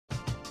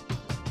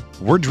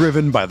We're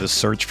driven by the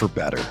search for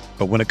better.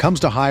 But when it comes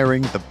to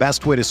hiring, the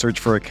best way to search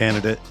for a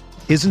candidate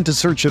isn't to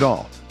search at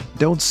all.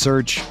 Don't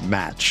search,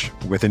 match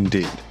with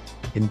Indeed.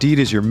 Indeed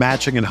is your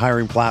matching and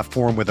hiring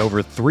platform with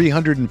over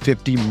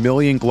 350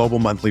 million global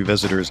monthly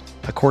visitors,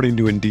 according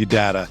to Indeed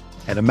data,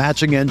 and a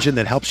matching engine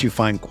that helps you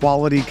find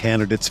quality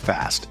candidates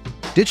fast.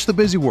 Ditch the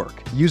busy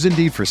work. Use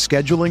Indeed for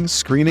scheduling,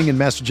 screening, and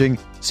messaging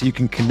so you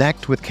can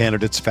connect with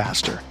candidates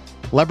faster.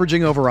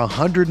 Leveraging over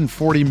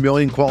 140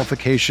 million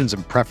qualifications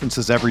and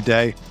preferences every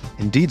day,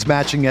 Indeed's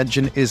matching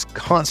engine is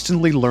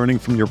constantly learning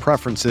from your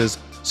preferences,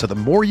 so the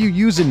more you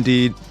use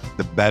Indeed,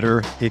 the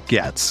better it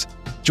gets.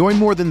 Join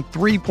more than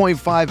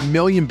 3.5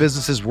 million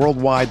businesses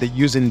worldwide that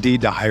use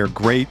Indeed to hire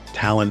great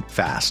talent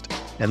fast.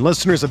 And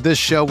listeners of this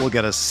show will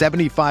get a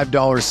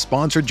 $75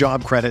 sponsored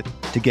job credit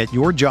to get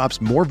your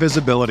jobs more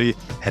visibility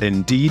at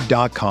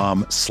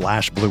Indeed.com/Blue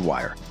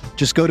Wire.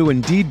 Just go to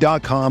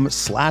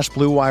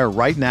Indeed.com/Blue Wire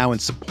right now and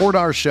support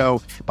our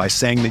show by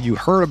saying that you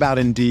heard about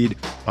Indeed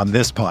on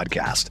this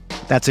podcast.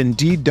 That's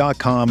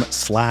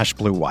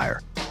Indeed.com/Blue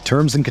Wire.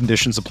 Terms and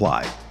conditions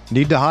apply.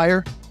 Need to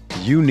hire?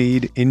 You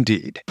need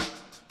Indeed.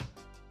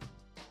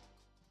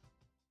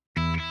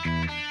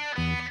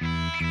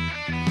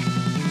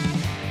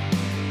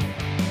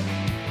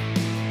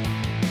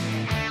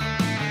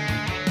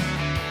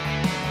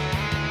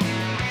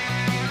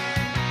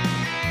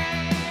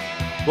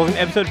 Welcome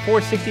to episode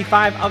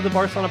 465 of the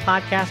Barcelona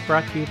podcast,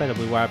 brought to you by the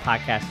Blue Wire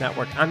Podcast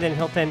Network. I'm Dan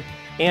Hilton,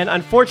 and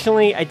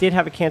unfortunately, I did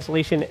have a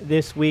cancellation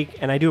this week,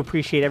 and I do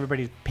appreciate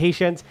everybody's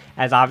patience,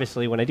 as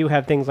obviously when I do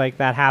have things like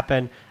that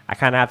happen, I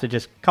kind of have to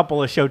just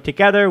couple a show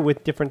together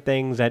with different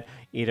things that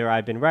either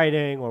I've been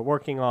writing or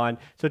working on.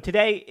 So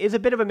today is a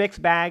bit of a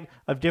mixed bag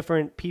of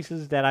different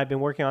pieces that I've been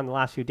working on the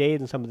last few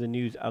days and some of the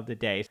news of the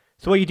day.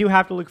 So what you do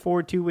have to look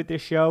forward to with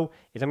this show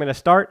is I'm going to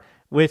start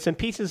with some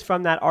pieces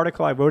from that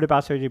article I wrote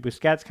about Sergio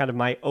Busquets, kind of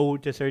my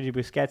ode to Sergio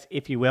Busquets,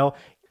 if you will.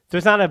 So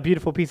it's not a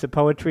beautiful piece of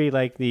poetry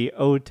like the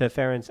ode to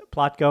Ferenc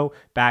Plátko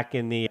back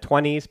in the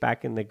 20s,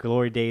 back in the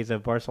glory days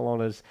of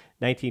Barcelona's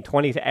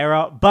 1920s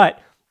era,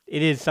 but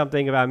it is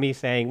something about me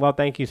saying, well,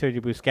 thank you,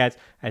 Sergio Busquets,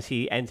 as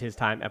he ends his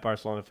time at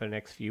Barcelona for the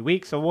next few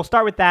weeks. So we'll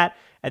start with that,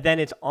 and then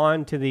it's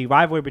on to the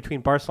rivalry between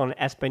Barcelona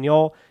and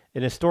Espanyol,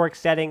 an historic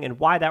setting, and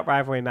why that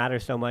rivalry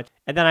matters so much.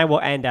 And then I will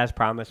end, as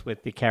promised,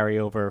 with the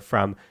carryover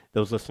from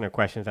those listener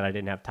questions that I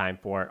didn't have time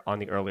for on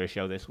the earlier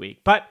show this week.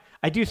 But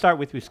I do start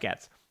with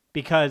Busquets,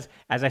 because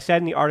as I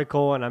said in the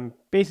article, and I'm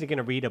basically going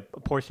to read a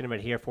portion of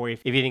it here for you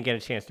if you didn't get a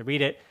chance to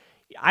read it,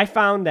 I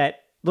found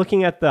that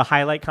looking at the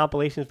highlight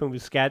compilations from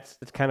Busquets,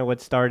 it's kind of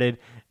what started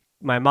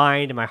my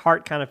mind and my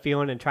heart kind of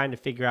feeling and trying to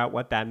figure out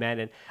what that meant.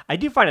 And I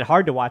do find it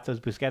hard to watch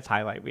those Busquets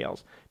highlight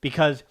reels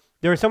because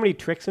there are so many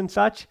tricks and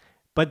such,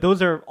 but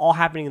those are all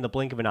happening in the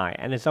blink of an eye.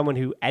 And as someone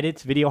who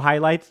edits video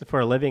highlights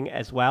for a living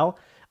as well,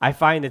 I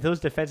find that those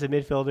defensive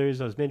midfielders,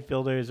 those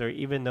midfielders, or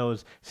even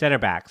those center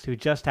backs who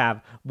just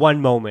have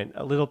one moment,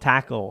 a little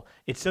tackle,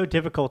 it's so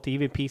difficult to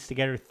even piece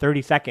together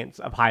 30 seconds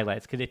of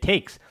highlights because it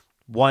takes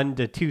 1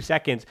 to 2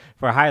 seconds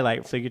for a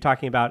highlight. So you're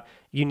talking about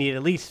you need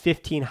at least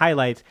 15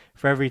 highlights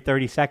for every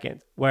 30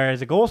 seconds.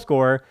 Whereas a goal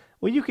scorer,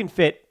 well, you can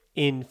fit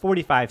in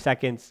 45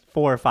 seconds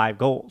 4 or 5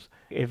 goals.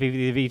 If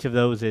each of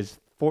those is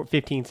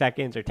 15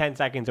 seconds or 10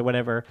 seconds or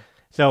whatever.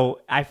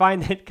 So I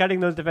find that cutting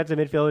those defensive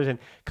midfielders and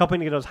coupling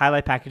together those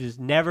highlight packages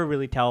never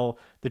really tell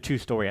the true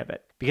story of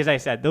it. Because I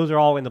said, those are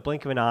all in the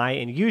blink of an eye,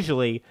 and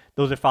usually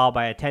those are followed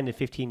by a 10 to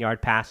 15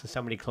 yard pass to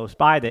somebody close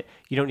by that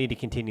you don't need to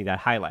continue that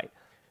highlight.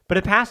 But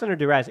a pass under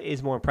duress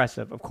is more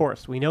impressive, of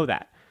course, we know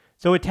that.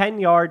 So a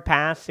 10-yard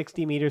pass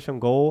 60 meters from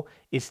goal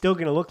is still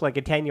going to look like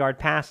a 10-yard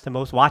pass to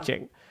most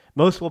watching.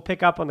 Most will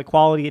pick up on the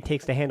quality it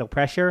takes to handle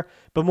pressure,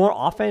 but more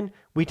often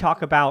we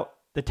talk about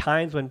the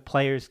times when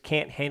players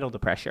can't handle the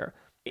pressure.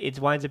 It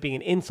winds up being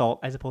an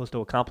insult as opposed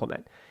to a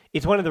compliment.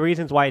 It's one of the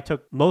reasons why it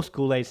took most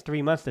Kool-Aids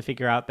 3 months to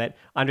figure out that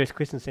Andres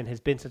Christensen has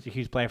been such a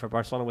huge player for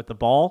Barcelona with the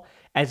ball,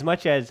 as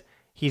much as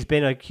he's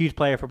been a huge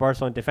player for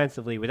Barcelona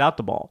defensively without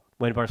the ball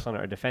when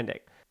Barcelona are defending.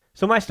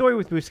 So my story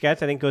with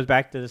Busquets, I think, goes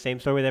back to the same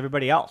story with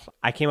everybody else.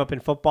 I came up in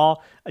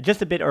football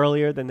just a bit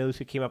earlier than those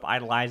who came up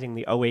idolizing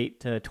the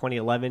 08 to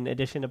 2011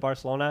 edition of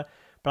Barcelona.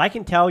 But I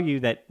can tell you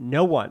that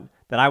no one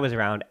that I was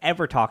around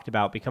ever talked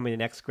about becoming the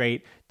next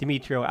great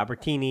Demetrio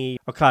Albertini,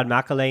 or Claude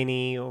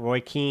Makeleni, or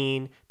Roy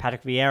Keane,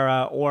 Patrick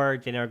Vieira, or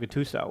Gennaro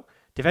Gattuso.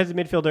 Defensive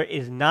midfielder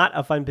is not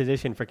a fun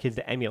position for kids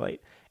to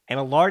emulate. And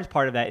a large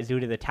part of that is due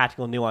to the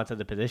tactical nuance of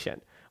the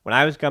position. When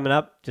I was coming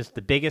up, just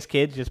the biggest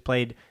kids just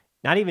played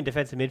not even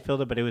defensive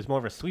midfielder, but it was more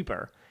of a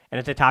sweeper. And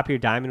at the top of your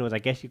diamond was, I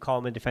guess you call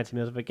him a defensive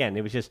midfielder, but again,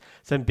 it was just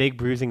some big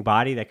bruising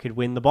body that could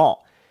win the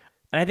ball.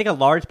 And I think a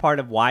large part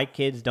of why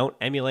kids don't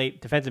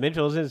emulate defensive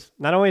midfielders is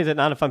not only is it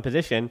not a fun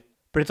position,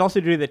 but it's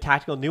also due to the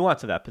tactical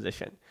nuance of that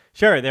position.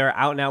 Sure, there are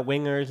out-and-out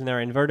wingers and there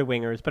are inverted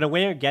wingers, but a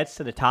winger gets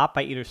to the top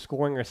by either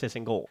scoring or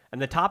assisting goal.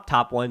 And the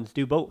top ones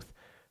do both.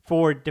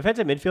 For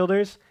defensive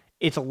midfielders,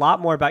 it's a lot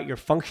more about your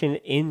function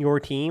in your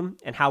team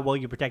and how well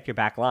you protect your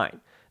back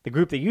line. The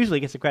group that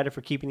usually gets the credit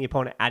for keeping the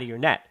opponent out of your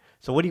net.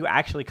 So what are you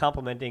actually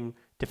complimenting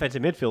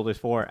defensive midfielders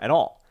for at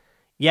all?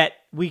 Yet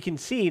we can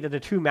see that the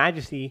true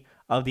majesty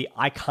of the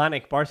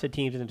iconic Barca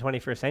teams in the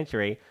 21st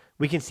century,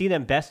 we can see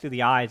them best through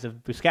the eyes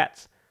of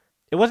Busquets.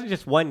 It wasn't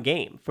just one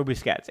game for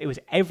Busquets. It was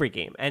every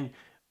game. And,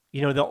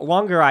 the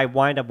longer I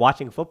wind up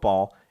watching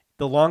football,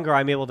 the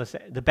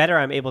better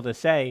I'm able to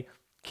say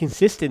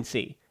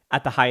consistency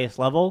at the highest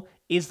level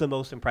is the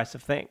most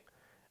impressive thing.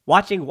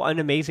 Watching one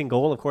amazing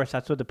goal, of course,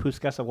 that's what the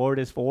Busquets Award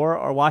is for,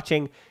 or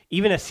watching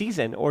even a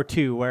season or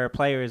two where a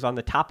player is on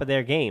the top of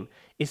their game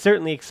is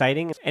certainly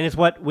exciting and is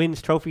what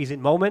wins trophies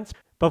in moments.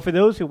 But for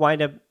those who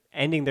wind up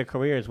ending their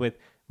careers with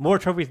more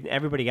trophies than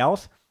everybody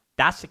else,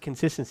 that's the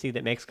consistency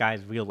that makes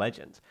guys real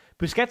legends.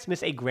 Busquets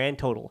missed a grand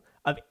total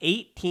of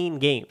 18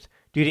 games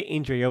due to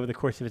injury over the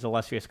course of his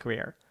illustrious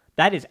career.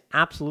 That is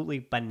absolutely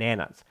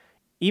bananas.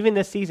 Even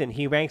this season,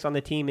 he ranks on the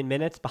team in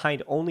minutes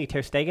behind only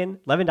Ter Stegen,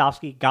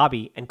 Lewandowski,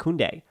 Gabi, and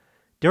Koundé.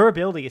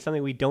 Durability is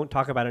something we don't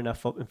talk about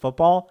enough in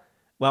football.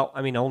 Well,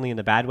 only in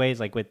the bad ways,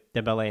 like with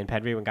Dembele and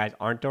Pedri when guys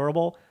aren't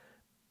durable.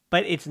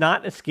 But it's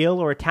not a skill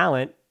or a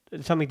talent,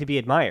 it's something to be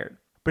admired.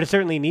 But it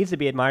certainly needs to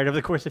be admired over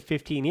the course of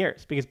 15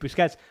 years because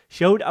Busquets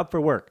showed up for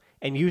work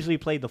and usually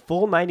played the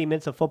full 90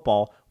 minutes of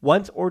football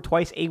once or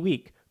twice a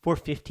week for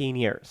 15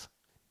 years.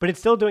 But it's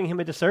still doing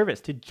him a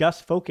disservice to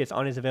just focus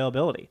on his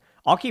availability.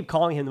 I'll keep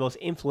calling him the most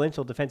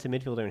influential defensive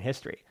midfielder in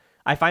history.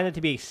 I find that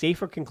to be a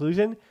safer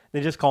conclusion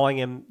than just calling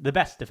him the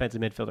best defensive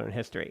midfielder in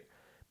history.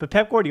 But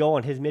Pep Guardiola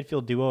and his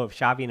midfield duo of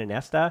Xavi and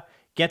Iniesta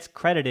gets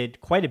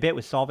credited quite a bit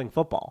with solving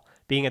football,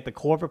 being at the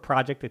core of a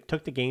project that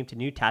took the game to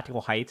new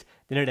tactical heights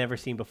than it had ever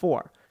seen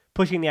before,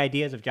 pushing the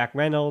ideas of Jack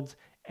Reynolds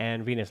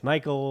and Rinus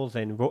Michels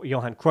and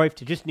Johan Cruyff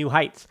to just new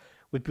heights,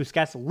 with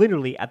Busquets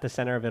literally at the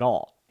center of it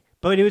all.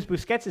 But it was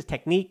Busquets'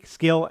 technique,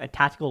 skill, and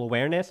tactical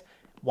awareness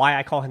why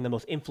I call him the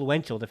most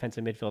influential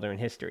defensive midfielder in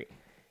history.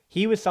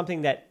 He was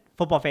something that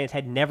football fans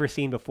had never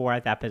seen before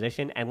at that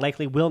position and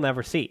likely will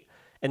never see.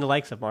 And the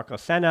likes of Marco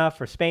Senna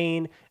for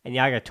Spain and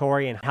Yaya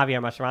Toure and Javier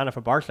Mascherano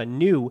for Barca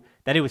knew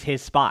that it was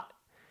his spot.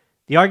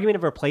 The argument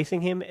of replacing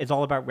him is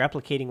all about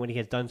replicating what he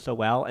has done so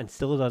well and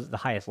still does at the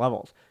highest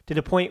levels, to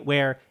the point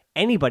where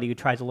anybody who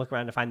tries to look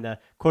around to find the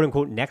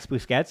quote-unquote next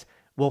Busquets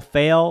will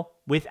fail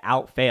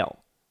without fail.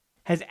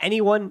 Has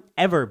anyone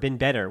ever been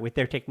better with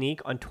their technique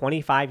on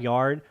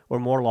 25-yard or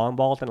more long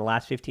balls in the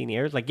last 15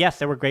 years? Yes,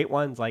 there were great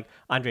ones like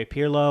Andre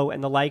Pirlo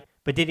and the like,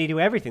 but did he do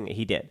everything that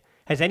he did?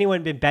 Has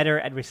anyone been better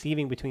at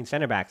receiving between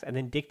center backs and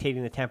then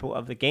dictating the tempo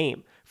of the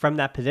game from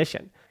that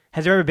position?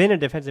 Has there ever been a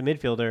defensive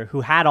midfielder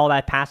who had all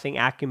that passing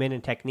acumen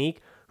and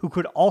technique who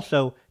could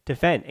also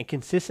defend and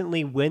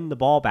consistently win the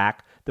ball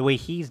back the way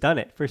he's done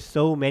it for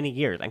so many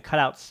years and cut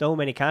out so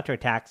many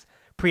counterattacks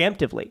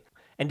preemptively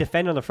and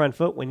defend on the front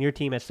foot when your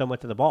team has so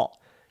much of the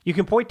ball? You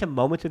can point to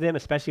moments with him,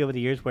 especially over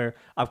the years, where,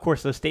 of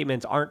course, those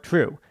statements aren't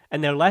true,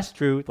 and they're less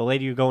true the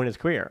later you go in his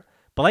career.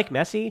 But like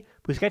Messi,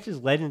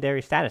 Busquets'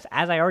 legendary status,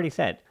 as I already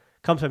said,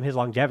 comes from his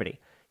longevity.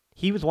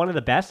 He was one of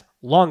the best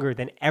longer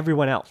than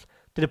everyone else,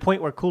 to the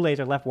point where Kool-Aids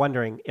are left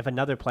wondering if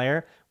another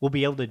player will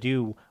be able to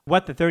do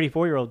what the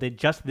 34-year-old did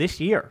just this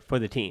year for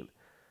the team.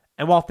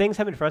 And while things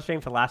have been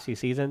frustrating for the last few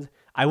seasons,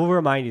 I will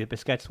remind you that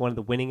Busquets is one of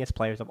the winningest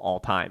players of all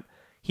time.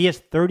 He has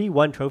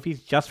 31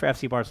 trophies just for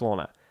FC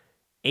Barcelona.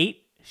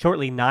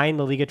 9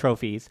 La Liga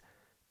trophies,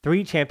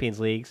 3 Champions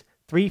Leagues,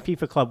 3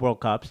 FIFA Club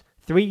World Cups,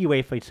 3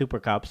 UEFA Super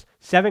Cups,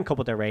 7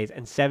 Copa del Reys,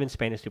 and 7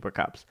 Spanish Super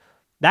Cups.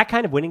 That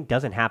kind of winning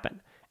doesn't happen.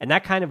 And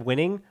that kind of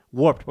winning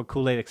warped what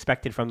Kool-Aid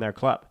expected from their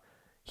club.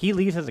 He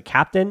leaves as a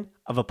captain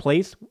of a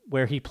place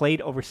where he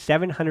played over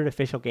 700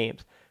 official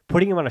games,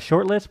 putting him on a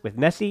short list with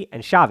Messi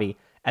and Xavi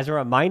as a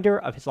reminder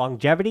of his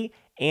longevity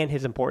and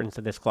his importance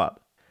to this club.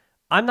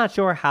 I'm not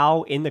sure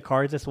how in the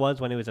cards this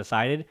was when it was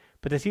decided,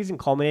 but the season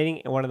culminating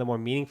in one of the more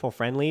meaningful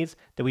friendlies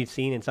that we've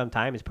seen in some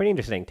time is pretty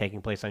interesting,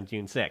 taking place on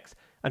June 6th.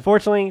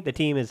 Unfortunately, the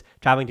team is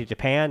traveling to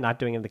Japan, not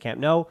doing it in the Camp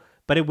Nou,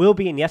 but it will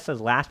be Iniesta's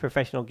last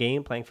professional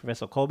game playing for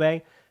Vissel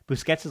Kobe,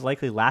 Busquets'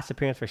 likely last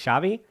appearance for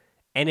Xavi,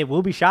 and it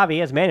will be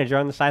Xavi as manager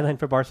on the sideline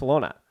for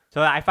Barcelona.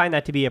 So I find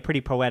that to be a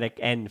pretty poetic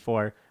end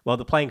for,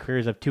 the playing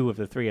careers of 2 of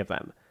the 3 of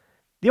them.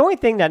 The only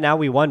thing that now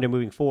we wonder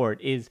moving forward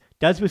is,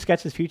 does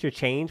Busquets' future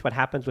change what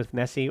happens with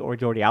Messi or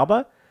Jordi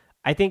Alba?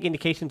 I think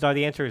indications are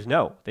the answer is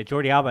no, that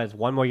Jordi Alba has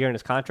 1 more year in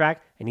his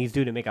contract, and he's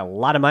due to make a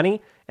lot of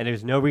money, and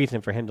there's no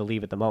reason for him to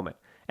leave at the moment.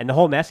 And the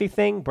whole Messi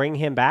thing,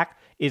 bringing him back,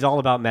 is all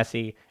about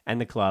Messi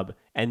and the club,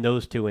 and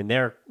those two and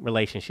their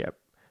relationship.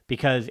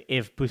 Because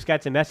if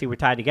Busquets and Messi were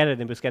tied together,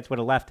 then Busquets would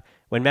have left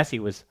when Messi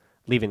was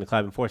leaving the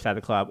club and forced out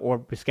of the club. Or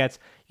Busquets,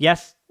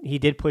 yes, he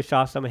did push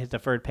off some of his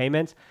deferred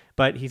payments,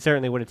 but he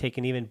certainly would have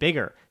taken even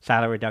bigger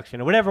salary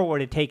reduction or whatever it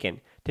would have taken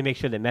to make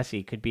sure that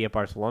Messi could be at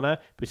Barcelona.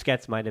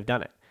 Busquets might have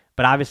done it.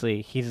 But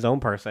obviously, he's his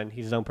own person,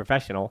 he's his own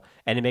professional,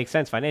 and it makes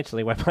sense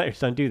financially why players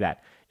don't do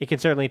that. It can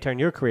certainly turn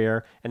your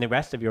career and the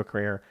rest of your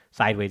career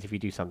sideways if you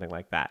do something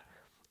like that.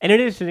 And it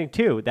is interesting,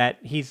 too, that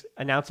he's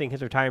announcing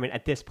his retirement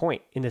at this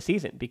point in the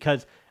season,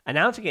 because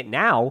announcing it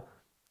now,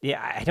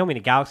 I don't mean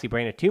to galaxy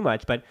brain it too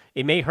much, but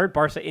it may hurt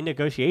Barca in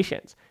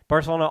negotiations.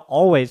 Barcelona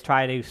always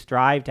try to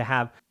strive to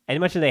have, as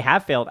much as they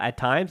have failed at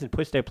times and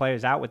push their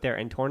players out with their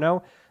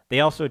entorno, they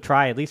also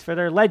try, at least for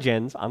their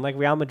legends, unlike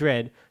Real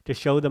Madrid, to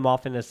show them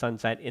off in the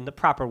sunset in the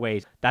proper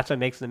ways. That's what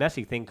makes the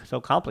Messi thing so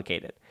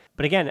complicated.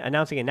 But again,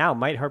 announcing it now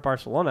might hurt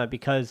Barcelona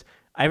because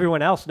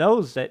everyone else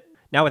knows that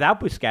now without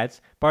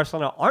Busquets,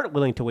 Barcelona aren't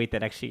willing to wait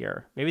that extra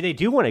year. Maybe they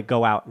do want to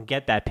go out and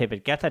get that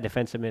pivot, get that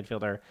defensive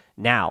midfielder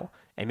now.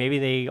 And maybe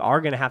they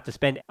are going to have to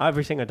spend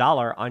every single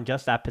dollar on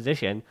just that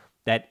position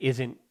that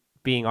isn't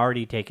being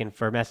already taken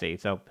for Messi.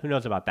 So who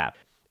knows about that?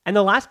 And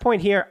the last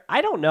point here,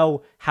 I don't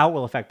know how it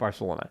will affect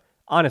Barcelona.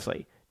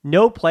 Honestly,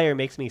 no player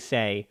makes me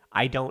say,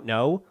 I don't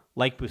know,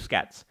 like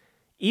Busquets.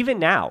 Even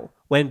now,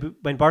 when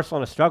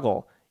Barcelona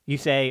struggle, you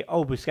say,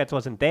 oh, Busquets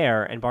wasn't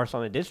there, and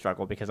Barcelona did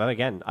struggle because,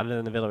 again,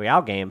 other than the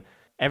Villarreal game,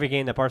 every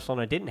game that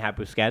Barcelona didn't have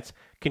Busquets,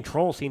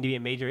 control seemed to be a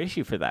major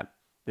issue for them.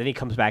 Then he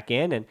comes back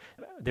in, and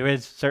there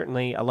is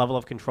certainly a level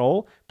of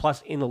control.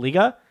 Plus, in the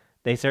Liga,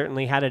 they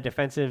certainly had a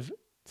defensive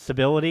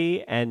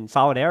stability and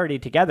solidarity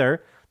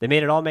together that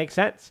made it all make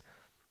sense.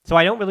 So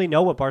I don't really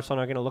know what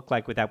Barcelona are going to look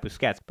like without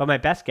Busquets, but my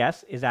best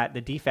guess is that the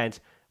defense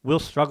will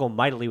struggle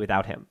mightily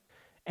without him.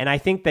 And I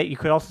think that you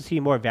could also see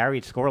more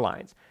varied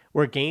scorelines,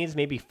 where games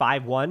maybe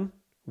 5-1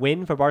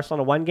 win for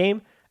Barcelona one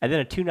game, and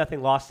then a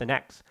 2-0 loss the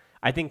next.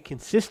 I think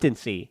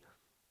consistency,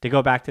 to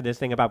go back to this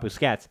thing about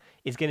Busquets,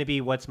 is going to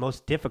be what's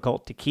most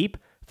difficult to keep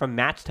from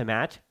match to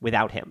match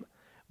without him.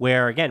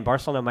 Where, again,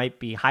 Barcelona might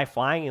be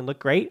high-flying and look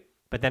great,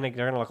 but then they're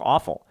going to look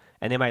awful,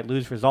 and they might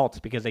lose results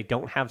because they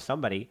don't have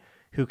somebody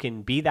who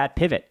can be that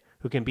pivot,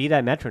 who can be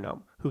that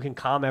metronome, who can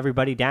calm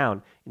everybody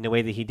down in the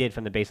way that he did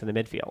from the base of the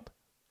midfield.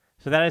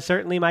 So that is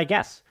certainly my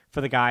guess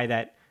for the guy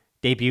that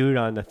debuted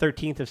on the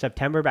 13th of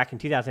September back in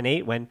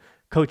 2008 when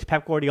Coach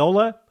Pep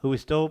Guardiola, who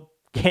was still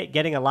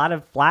getting a lot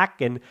of flack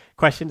and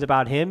questions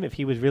about him if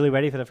he was really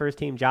ready for the first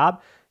team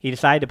job, he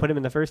decided to put him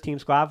in the first team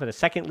squad for the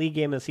second league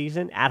game of the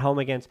season at home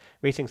against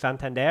Racing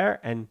Santander.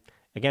 And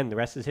again, the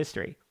rest is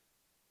history.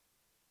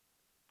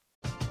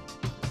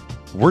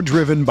 We're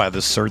driven by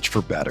the search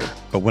for better.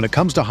 But when it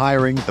comes to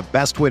hiring, the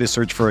best way to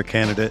search for a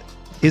candidate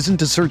isn't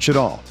to search at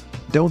all.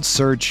 Don't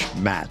search,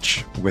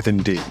 match with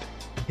Indeed.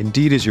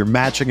 Indeed is your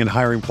matching and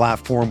hiring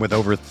platform with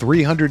over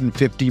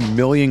 350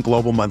 million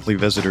global monthly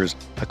visitors,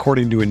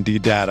 according to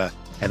Indeed data,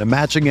 and a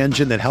matching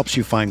engine that helps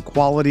you find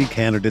quality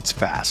candidates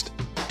fast.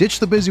 Ditch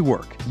the busy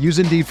work. Use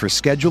Indeed for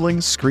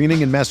scheduling,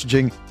 screening, and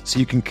messaging so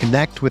you can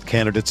connect with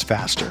candidates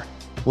faster.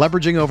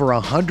 Leveraging over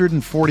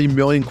 140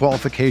 million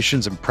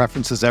qualifications and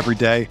preferences every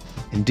day,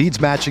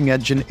 Indeed's matching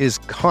engine is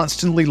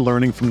constantly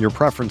learning from your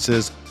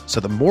preferences,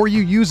 so the more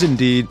you use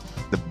Indeed,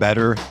 the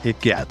better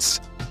it gets.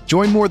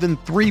 Join more than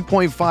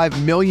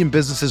 3.5 million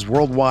businesses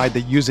worldwide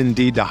that use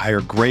Indeed to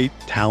hire great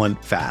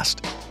talent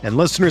fast. And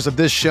listeners of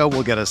this show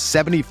will get a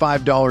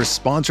 $75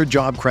 sponsored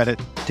job credit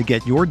to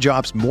get your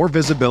jobs more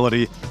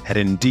visibility at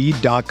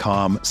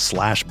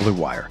Indeed.com/Blue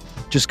Wire.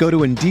 Just go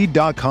to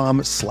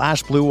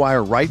Indeed.com/Blue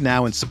Wire right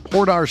now and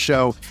support our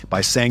show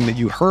by saying that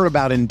you heard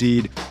about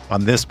Indeed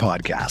on this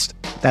podcast.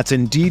 That's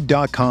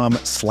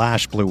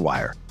Indeed.com/Blue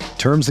Wire.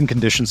 Terms and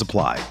conditions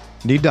apply.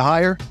 Need to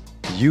hire?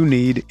 You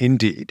need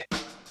Indeed.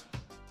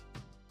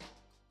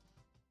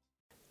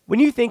 When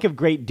you think of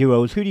great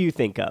duos, who do you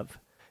think of?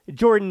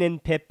 Jordan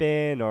and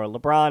Pippen or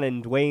LeBron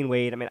and Dwayne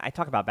Wade? I mean, I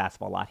talk about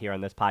basketball a lot here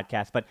on this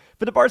podcast, but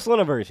for the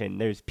Barcelona version,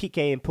 there's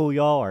Piqué and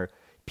Puyol or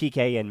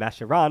Piqué and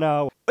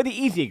Mascherano, or the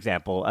easy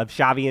example of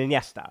Xavi and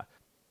Iniesta.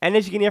 And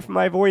as you can hear from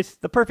my voice,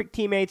 the perfect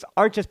teammates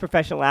aren't just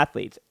professional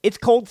athletes. It's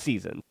cold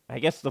season. I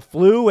guess the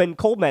flu and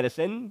cold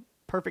medicine,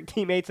 perfect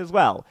teammates as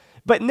well.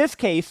 But in this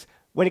case,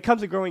 when it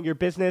comes to growing your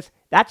business,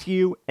 that's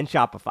you and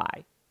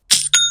Shopify.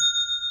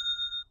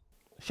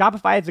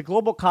 Shopify is a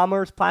global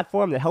commerce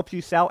platform that helps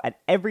you sell at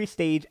every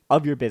stage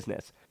of your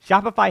business.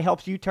 Shopify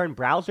helps you turn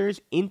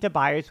browsers into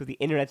buyers with the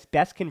internet's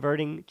best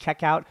converting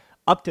checkout,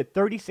 up to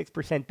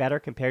 36% better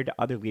compared to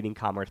other leading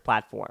commerce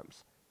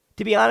platforms.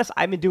 To be honest,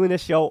 I've been doing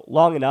this show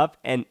long enough,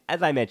 and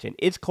as I mentioned,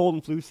 it's cold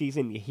and flu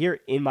season. You hear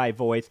it in my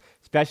voice,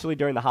 especially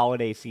during the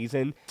holiday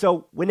season.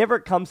 So whenever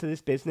it comes to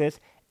this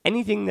business,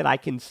 anything that I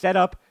can set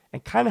up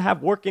and kind of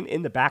have working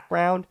in the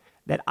background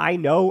that I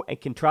know and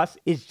can trust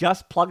is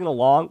just plugging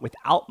along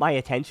without my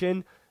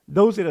attention.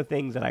 Those are the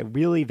things that I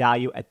really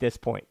value at this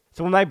point.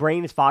 So when my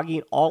brain is foggy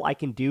and all I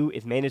can do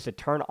is manage to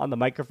turn on the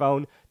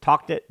microphone,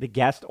 talk to the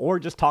guest, or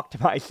just talk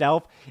to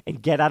myself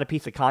and get out a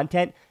piece of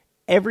content,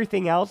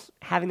 everything else,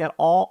 having that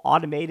all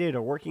automated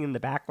or working in the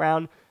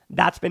background,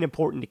 that's been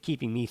important to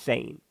keeping me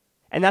sane.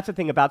 And that's the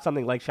thing about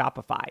something like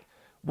Shopify.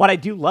 What I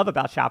do love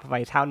about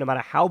Shopify is how no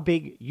matter how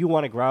big you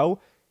want to grow,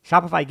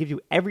 Shopify gives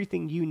you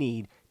everything you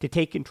need to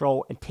take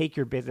control and take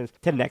your business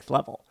to the next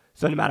level.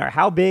 So no matter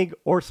how big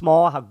or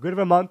small, how good of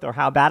a month or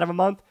how bad of a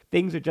month,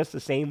 things are just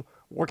the same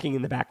working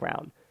in the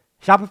background.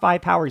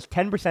 Shopify powers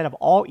 10% of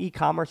all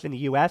e-commerce in the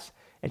US,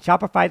 and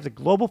Shopify is the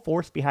global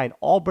force behind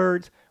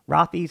Allbirds,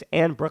 Rothy's,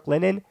 and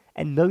Brooklinen,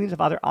 and millions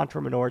of other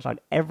entrepreneurs on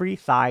every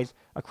size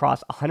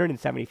across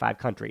 175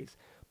 countries.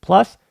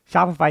 Plus,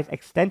 Shopify's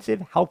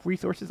extensive help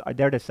resources are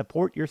there to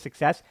support your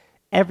success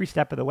every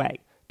step of the way,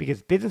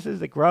 because businesses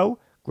that grow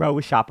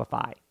with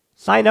Shopify.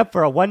 Sign up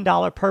for a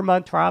 $1 per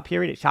month trial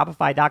period at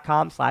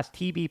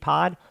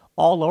shopify.com/TBpod,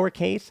 all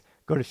lowercase.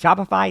 Go to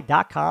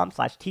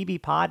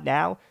shopify.com/TBpod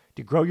now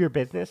to grow your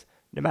business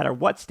no matter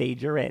what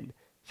stage you're in.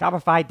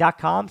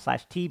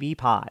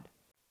 Shopify.com/TBpod.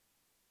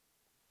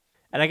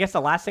 And I guess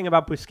the last thing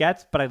about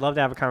Busquets, but I'd love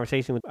to have a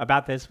conversation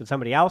about this with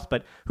somebody else,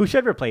 but who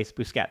should replace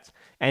Busquets?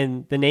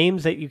 And the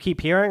names that you keep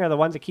hearing are the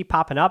ones that keep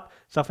popping up.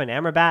 Sofyan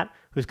Amrabat,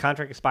 whose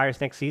contract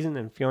expires next season,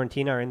 and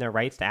Fiorentina are in their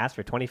rights to ask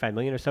for $25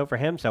 million or so for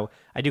him. So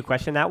I do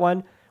question that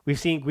one. We've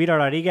seen Guido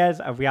Rodriguez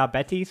of Real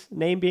Betis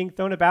name being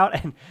thrown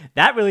about, and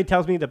that really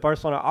tells me that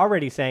Barcelona are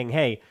already saying,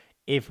 hey,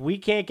 if we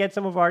can't get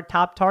some of our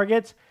top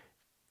targets,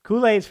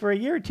 Kool-Aid's for a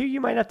year or two, you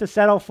might have to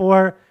settle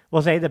for,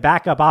 we'll say, the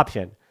backup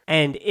option.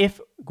 And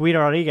if Guido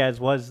Rodriguez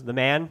was the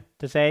man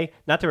to say,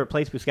 not to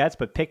replace Busquets,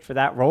 but picked for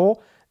that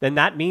role, then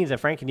that means that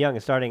Frank de Jong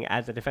is starting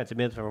as a defensive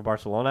midfielder for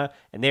Barcelona,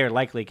 and they are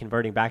likely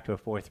converting back to a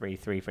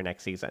 4-3-3 for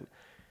next season.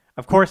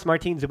 Of course,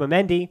 Martin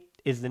Zubimendi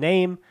is the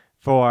name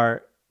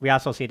for Real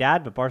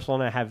Sociedad, but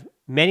Barcelona have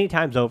many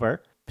times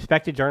over,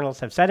 respected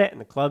journalists have said it,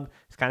 and the club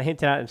has kind of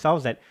hinted at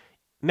themselves that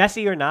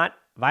Messi or not,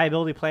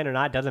 viability plan or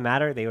not, doesn't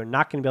matter. They are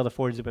not going to be able to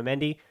afford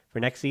Zubimendi for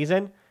next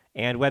season.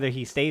 And whether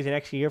he stays an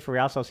extra year for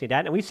Real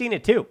Sociedad, and we've seen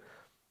it too.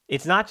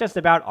 It's not just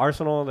about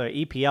Arsenal or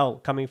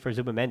EPL coming for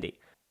Zubimendi.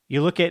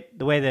 You look at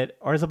the way that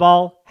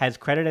Oyarzabal has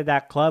credited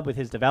that club with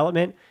his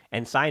development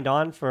and signed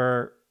on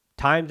for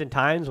times and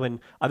times when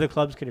other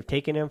clubs could have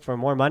taken him for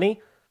more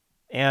money.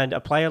 And a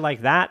player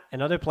like that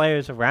and other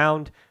players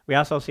around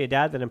Real Sociedad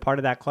that have been part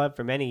of that club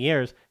for many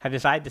years have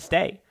decided to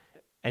stay.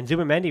 And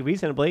Zubimendi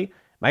reasonably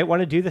might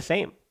want to do the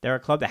same. They're a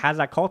club that has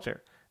that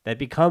culture, that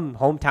become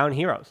hometown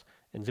heroes.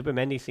 And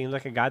Zubimendi seems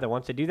like a guy that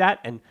wants to do that,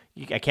 and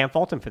I can't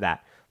fault him for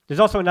that.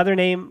 There's also another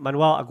name,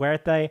 Manuel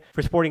Aguirre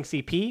for Sporting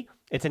CP.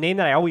 It's a name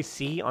that I always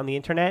see on the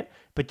internet,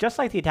 but just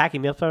like the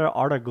attacking midfielder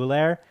Arda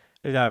Güler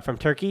from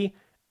Turkey,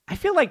 I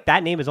feel like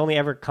that name has only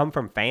ever come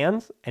from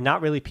fans and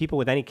not really people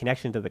with any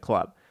connection to the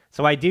club.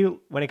 So I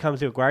do, when it comes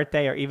to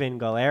Aguirre or even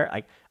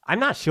Güler, I'm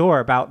not sure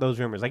about those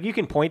rumors. You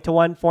can point to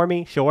one for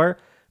me, sure,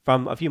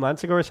 from a few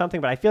months ago or something,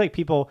 but I feel like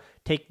people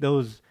take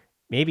those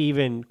maybe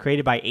even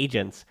created by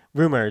agents,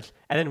 rumors,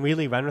 and then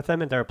really run with them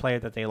and they're a player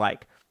that they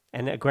like.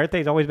 And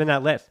Aguirre's always been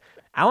that list.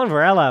 Alan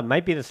Varela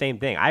might be the same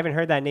thing. I haven't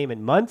heard that name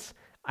in months.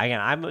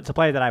 Again, it's a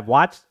player that I've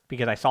watched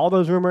because I saw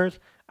those rumors.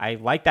 I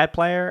like that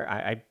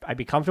player. I'd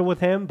be comfortable with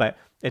him, but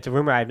it's a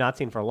rumor I've not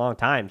seen for a long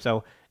time.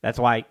 So that's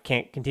why I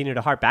can't continue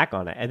to harp back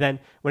on it. And then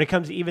when it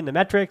comes to even the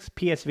metrics,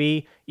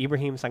 PSV,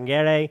 Ibrahim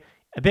Sangare,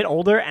 a bit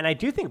older, and I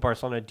do think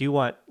Barcelona do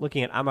want,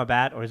 looking at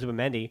Amrabat or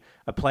Zubimendi,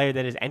 a player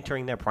that is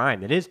entering their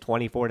prime, that is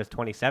 24 to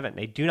 27.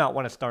 They do not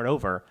want to start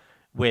over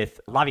with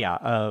Lavia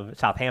of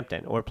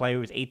Southampton or a player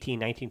who's 18,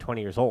 19,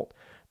 20 years old.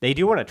 They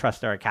do want to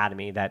trust their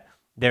academy that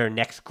their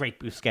next great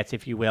Busquets,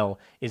 if you will,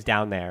 is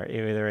down there,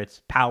 whether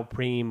it's Pau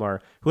Prim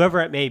or whoever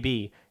it may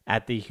be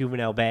at the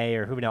Juvenil B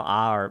or Juvenil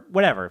A or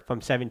whatever,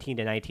 from 17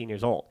 to 19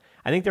 years old.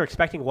 I think they're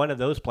expecting one of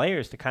those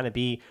players to kind of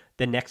be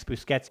the next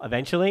Busquets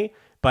eventually,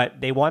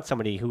 but they want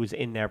somebody who's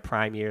in their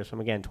prime years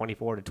from, again,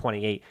 24 to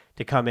 28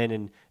 to come in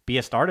and be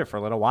a starter for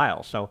a little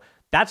while. So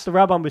that's the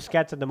rub on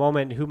Busquets at the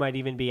moment, who might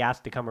even be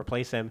asked to come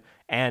replace him.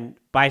 And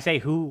by I say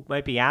who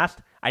might be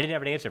asked, I didn't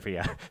have an answer for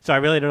you. So I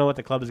really don't know what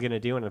the club is going to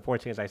do. And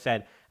unfortunately, as I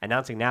said,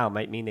 announcing now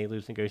might mean they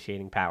lose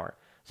negotiating power.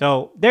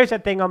 So there's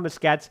that thing on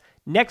Busquets.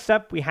 Next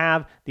up, we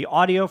have the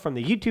audio from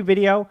the YouTube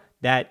video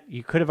that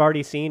you could have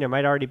already seen or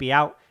might already be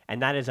out.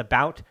 And that is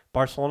about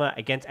Barcelona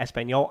against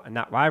Espanyol and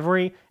that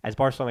rivalry, as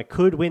Barcelona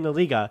could win the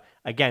Liga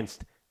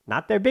against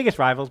not their biggest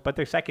rivals, but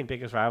their second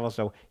biggest rivals.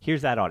 So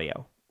here's that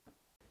audio.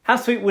 How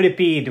sweet would it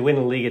be to win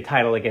the Liga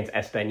title against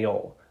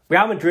Espanyol?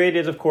 Real Madrid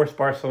is, of course,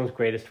 Barcelona's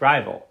greatest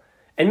rival.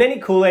 And many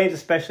Kool-Aids,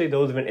 especially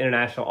those of an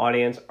international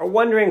audience, are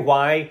wondering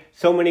why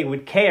so many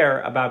would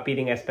care about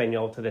beating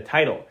Espanyol to the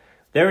title.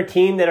 They're a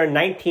team that are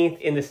 19th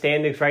in the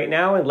standings right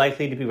now and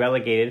likely to be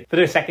relegated for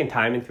their second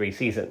time in 3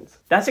 seasons.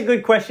 That's a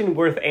good question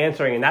worth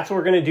answering, and that's what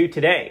we're going to do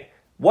today.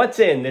 What's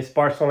in this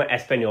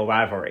Barcelona-Espanyol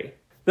rivalry?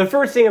 The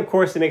first thing, of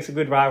course, that makes a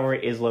good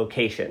rivalry is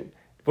location.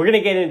 We're going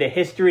to get into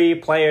history,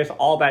 players,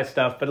 all that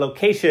stuff, but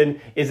location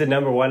is the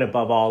number one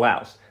above all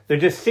else. They're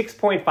just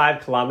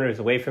 6.5 kilometers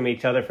away from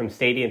each other from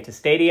stadium to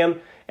stadium,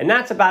 and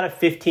that's about a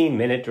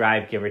 15-minute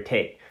drive, give or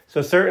take.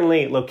 So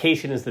certainly,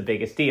 location is the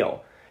biggest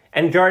deal.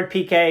 And Gerard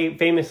Piqué,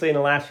 famously in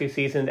the last few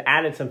seasons,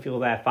 added some fuel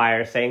to that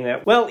fire, saying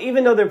that, well,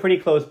 even though they're pretty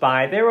close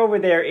by, they're over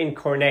there in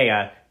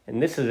Cornellà,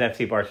 and this is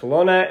FC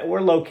Barcelona.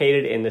 We're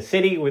located in the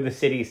city. We're the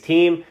city's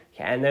team,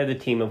 and they're the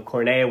team of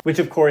Cornellà, which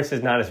of course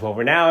is not as well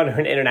renowned or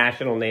an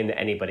international name that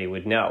anybody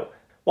would know.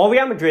 While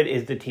Real Madrid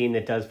is the team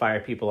that does fire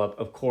people up,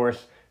 of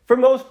course, for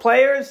most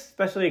players,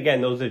 especially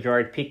again those of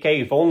Gerard Piqué,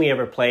 who've only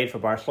ever played for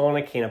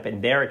Barcelona, came up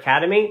in their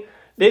academy,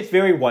 it's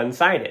very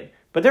one-sided.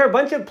 But there are a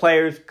bunch of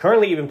players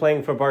currently even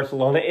playing for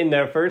Barcelona in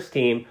their first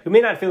team who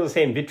may not feel the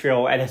same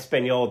vitriol at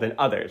Espanyol than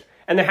others.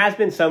 And there has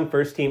been some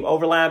first team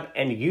overlap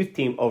and youth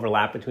team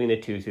overlap between the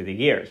two through the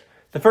years.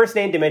 The first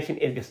name to mention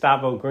is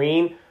Gustavo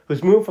Green,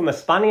 whose move from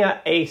España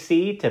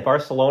AC to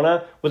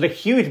Barcelona was a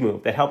huge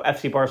move that helped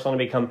FC Barcelona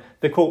become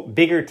the, quote,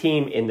 bigger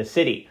team in the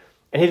city.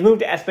 And his move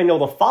to Espanyol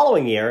the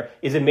following year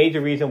is a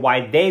major reason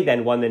why they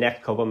then won the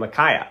next Copa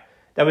Masia.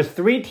 That was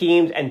 3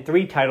 teams and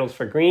 3 titles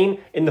for Green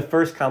in the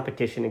first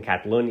competition in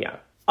Catalonia.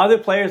 Other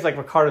players like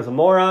Ricardo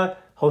Zamora,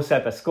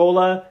 Josep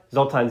Escola,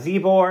 Zoltan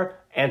Zibor,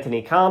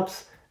 Anthony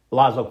Camps,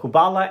 Laszlo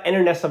Kubala, and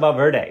Ernesto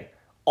Valverde.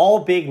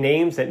 All big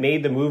names that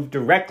made the move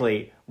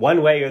directly,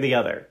 one way or the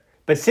other.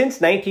 But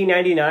since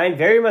 1999,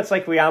 very much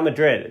like Real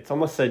Madrid, it's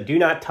almost a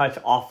do-not-touch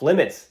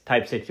off-limits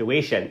type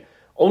situation.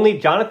 Only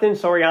Jonathan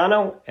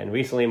Soriano and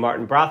recently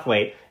Martin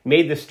Braithwaite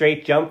made the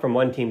straight jump from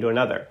one team to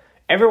another.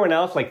 Everyone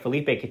else, like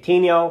Felipe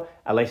Coutinho,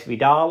 Alex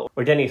Vidal,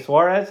 or Denis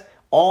Suarez,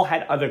 all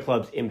had other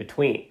clubs in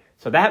between.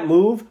 So that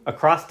move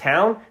across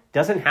town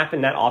doesn't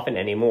happen that often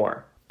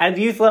anymore. At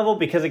the youth level,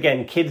 because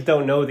again, kids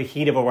don't know the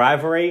heat of a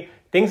rivalry,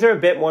 things are a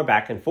bit more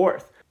back and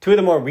forth. 2 of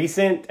the more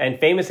recent and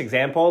famous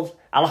examples,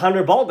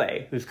 Alejandro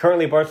Balde, who's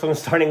currently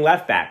Barcelona's starting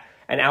left back,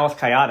 and Alex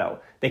Collado.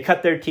 They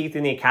cut their teeth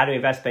in the academy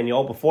of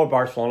Espanyol before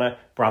Barcelona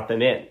brought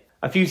them in.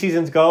 A few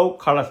seasons ago,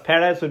 Carlos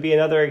Perez would be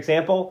another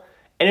example.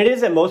 And it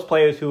is that most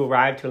players who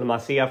arrive to La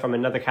Masia from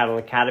another Catalan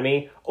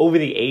academy over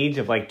the age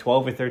of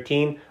 12 or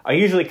 13 are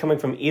usually coming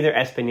from either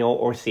Espanyol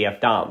or CF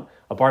Dam,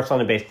 a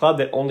Barcelona-based club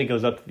that only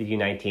goes up to the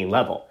U19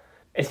 level.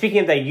 And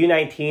speaking of that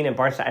U19 and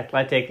Barça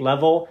Athletic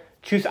level,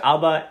 Chus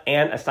Alba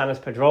and Astanas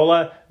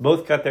Pedrola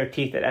both cut their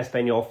teeth at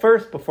Espanyol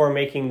first before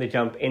making the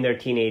jump in their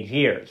teenage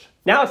years.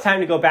 Now it's time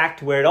to go back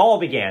to where it all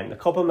began, the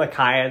Copa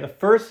Masia, the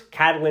first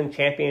Catalan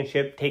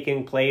championship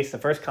taking place, the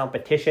first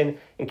competition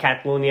in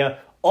Catalonia,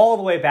 all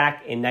the way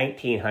back in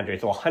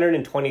 1900, so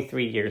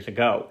 123 years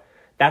ago.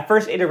 That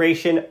first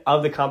iteration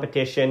of the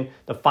competition,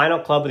 the final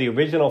club of the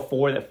original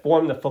 4 that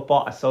formed the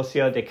Football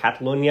Associació de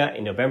Catalunya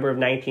in November of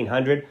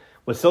 1900,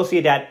 was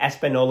Sociedad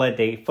Española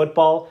de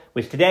Futbol,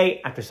 which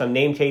today, after some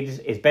name changes,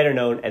 is better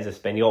known as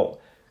Espanyol.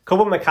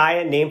 Copa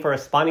Masia, named for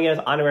España's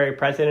honorary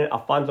president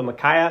Alfonso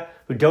Masia,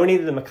 who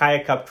donated the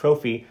Masia Cup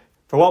trophy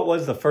for what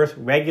was the first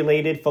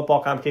regulated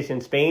football competition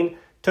in Spain,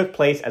 took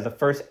place as the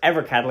first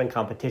ever Catalan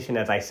competition,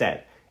 as I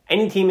said.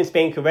 Any team in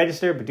Spain could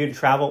register, but due to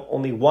travel,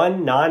 only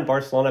one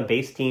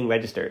non-Barcelona-based team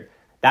registered,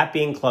 that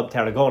being Club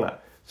Tarragona.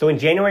 So in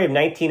January of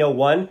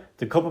 1901,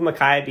 the Copa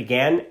Masia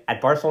began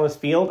at Barcelona's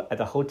field at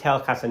the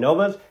Hotel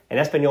Casanovas, and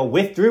Espanyol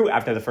withdrew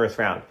after the first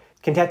round,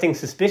 contesting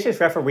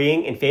suspicious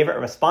refereeing in favor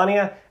of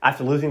España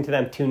after losing to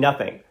them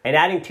 2-0. And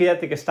adding to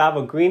that the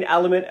Gustavo Green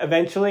element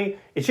eventually,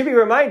 it should be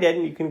reminded,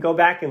 and you can go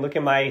back and look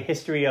at my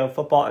History of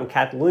Football in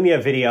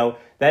Catalonia video,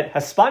 that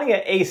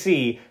Hispania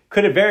AC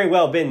could have very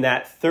well been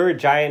that third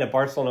giant of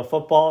Barcelona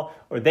football,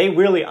 or they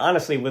really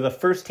honestly were the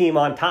first team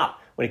on top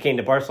when it came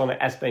to Barcelona,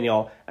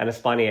 Espanyol, and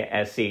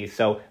Hispania SC.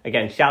 So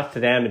again, shouts to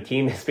them, a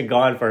team that's been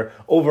gone for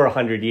over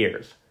 100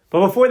 years.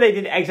 But before they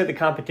did exit the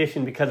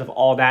competition because of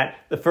all that,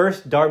 the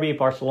first Derbi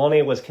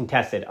Barcelona was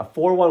contested, a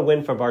 4-1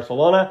 win for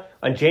Barcelona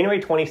on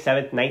January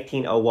 27,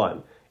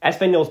 1901.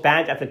 Espanyol's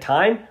badge at the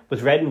time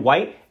was red and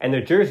white, and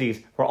their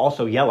jerseys were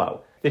also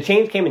yellow. The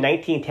change came in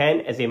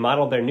 1910 as they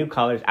modeled their new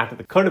colors after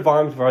the coat of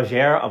arms of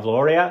Roger of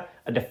Loria,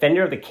 a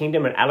defender of the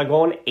Kingdom of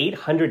Aragon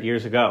 800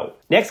 years ago.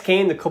 Next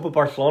came the Copa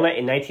Barcelona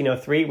in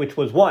 1903, which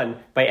was won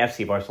by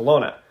FC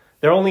Barcelona.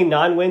 Their only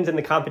non-wins in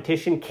the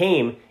competition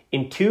came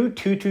in 2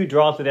 2-2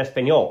 draws with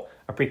Espanyol,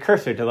 a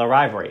precursor to the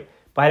rivalry.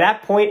 By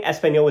that point,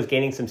 Espanyol was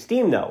gaining some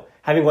steam though,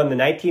 having won the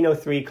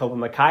 1903 Copa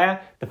Masia,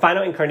 the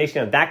final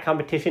incarnation of that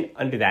competition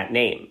under that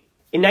name.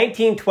 In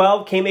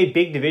 1912 came a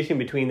big division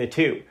between the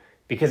two,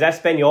 because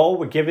Espanyol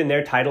were given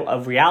their title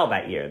of Real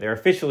that year. They're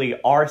officially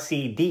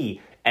RCD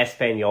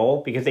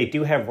Espanyol because they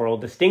do have royal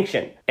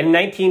distinction. And in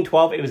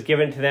 1912, it was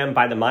given to them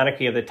by the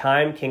monarchy of the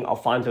time, King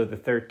Alfonso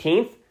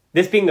XIII.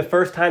 This being the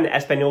first time that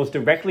Espanyol was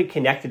directly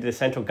connected to the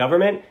central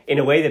government in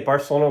a way that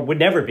Barcelona would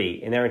never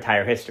be in their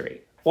entire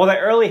history. While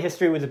their early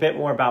history was a bit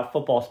more about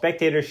football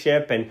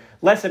spectatorship and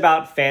less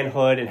about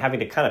fanhood and having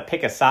to kind of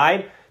pick a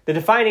side, the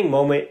defining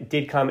moment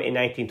did come in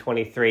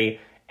 1923.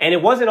 And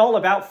it wasn't all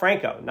about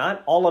Franco.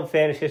 Not all of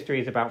Spanish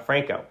history is about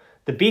Franco.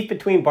 The beef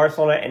between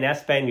Barcelona and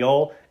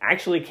Espanyol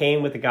actually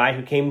came with the guy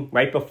who came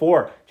right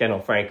before General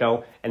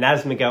Franco, and that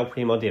is Miguel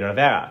Primo de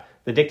Rivera,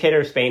 the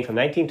dictator of Spain from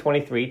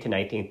 1923 to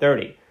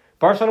 1930.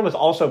 Barcelona was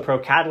also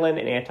pro-Catalan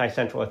and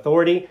anti-central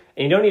authority,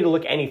 and you don't need to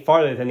look any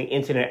farther than the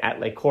incident at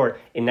Les Corts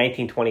in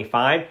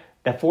 1925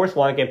 that forced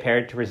Juan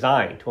Gamper to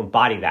resign to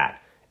embody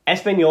that.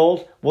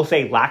 Espanyol's, we'll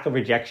say lack of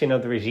rejection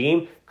of the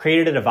regime,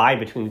 created a divide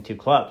between the two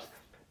clubs.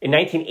 In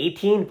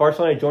 1918,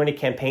 Barcelona joined a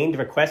campaign to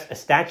request a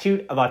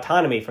statute of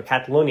autonomy for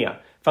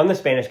Catalonia from the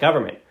Spanish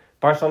government.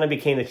 Barcelona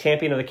became the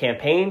champion of the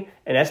campaign,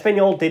 and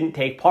Espanyol didn't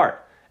take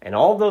part. And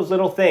all of those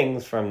little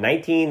things from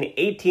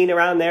 1918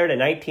 around there to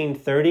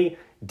 1930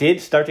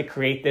 did start to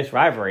create this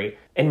rivalry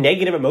and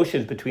negative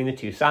emotions between the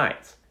two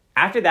sides.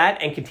 After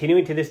that, and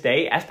continuing to this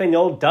day,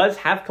 Espanyol does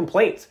have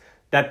complaints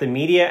that the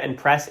media and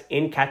press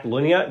in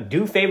Catalonia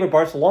do favor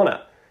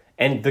Barcelona.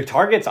 And the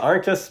targets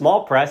aren't just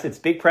small press, it's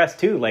big press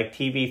too, like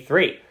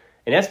TV3.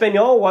 And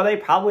Espanyol, while they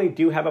probably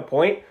do have a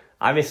point,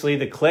 obviously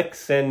the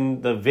clicks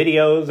and the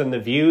videos and the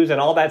views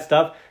and all that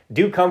stuff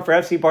do come for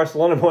FC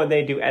Barcelona more than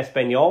they do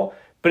Espanyol.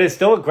 But it's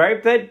still a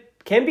gripe that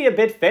can be a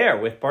bit fair,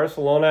 with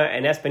Barcelona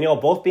and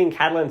Espanyol both being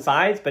Catalan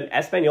sides, but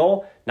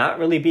Espanyol not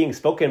really being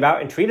spoken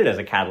about and treated as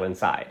a Catalan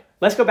side.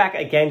 Let's go back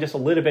again just a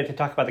little bit to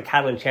talk about the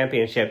Catalan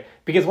Championship,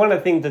 because one of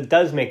the things that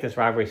does make this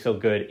rivalry so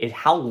good is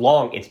how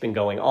long it's been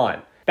going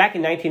on. Back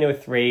in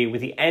 1903, with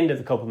the end of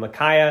the Copa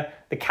Masia,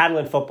 the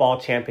Catalan Football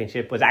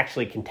Championship was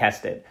actually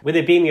contested, with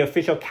it being the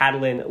official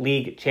Catalan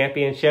League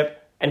Championship.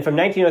 And from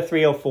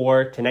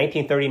 1903-04 to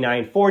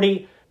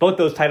 1939-40, both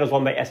those titles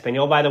won by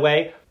Espanyol, by the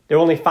way, there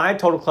were only 5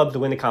 total clubs to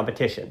win the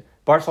competition.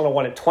 Barcelona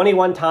won it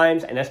 21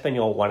 times and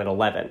Espanyol won it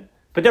 11.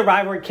 But their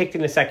rivalry kicked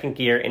into second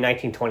gear in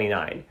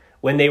 1929,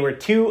 when they were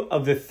 2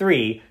 of the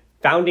 3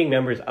 founding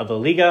members of the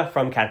Liga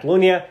from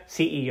Catalonia,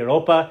 CE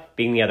Europa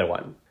being the other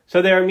one.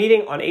 So their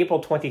meeting on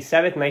April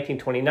 27,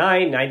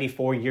 1929,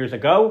 94 years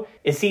ago,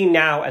 is seen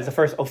now as the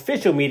first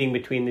official meeting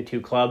between the two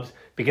clubs,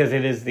 because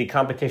it is the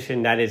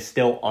competition that is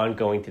still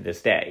ongoing to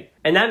this day.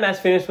 And that match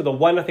finished with a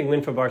 1-0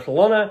 win for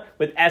Barcelona,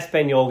 with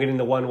Espanyol getting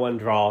the 1-1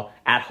 draw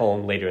at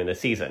home later in the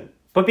season.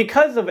 But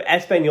because of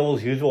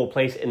Espanyol's usual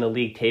place in the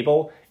league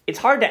table, it's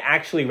hard to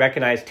actually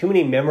recognize too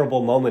many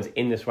memorable moments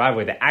in this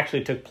rivalry that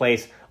actually took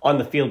place on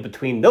the field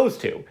between those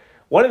two.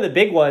 One of the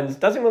big ones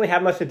doesn't really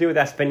have much to do with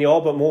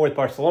Espanyol, but more with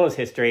Barcelona's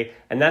history,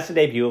 and that's the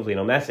debut of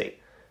Lionel Messi.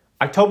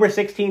 October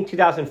 16,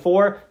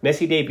 2004,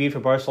 Messi debuted for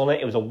Barcelona.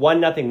 It was a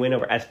 1-0 win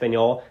over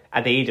Espanyol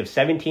at the age of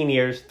 17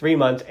 years, 3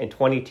 months, and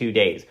 22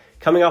 days.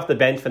 Coming off the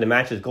bench for the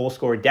match's goal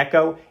scorer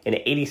Deco in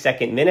the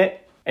 82nd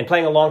minute, and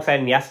playing alongside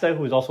Iniesta,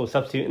 who was also a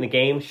substitute in the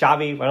game,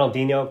 Xavi,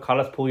 Ronaldinho,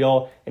 Carlos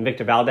Puyol, and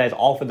Victor Valdez,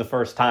 all for the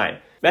first time.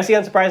 Messi,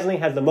 unsurprisingly,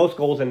 has the most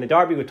goals in the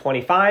Derbi with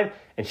 25,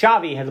 and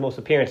Xavi has the most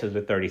appearances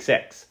with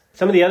 36.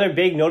 Some of the other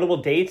big notable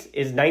dates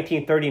is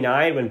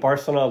 1939, when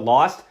Barcelona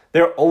lost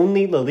their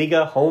only La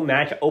Liga home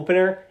match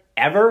opener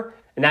ever,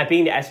 and that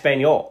being to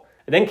Espanyol.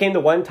 And then came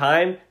the one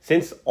time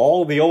since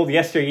all the old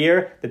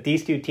yesteryear that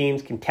these two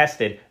teams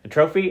contested the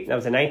trophy. That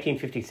was the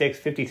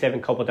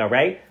 1956-57 Copa del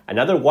Rey,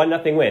 another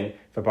 1-0 win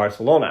for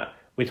Barcelona,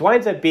 which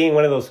winds up being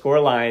one of those score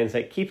lines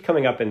that keeps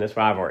coming up in this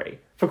rivalry.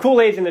 For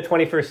Kool-Aids in the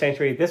 21st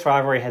century, this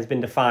rivalry has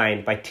been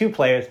defined by 2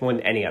 players more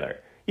than any other.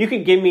 You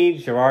could give me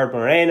Gerard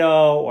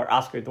Moreno or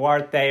Oscar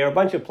Duarte or a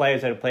bunch of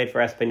players that have played for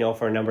Espanyol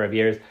for a number of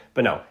years,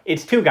 but no,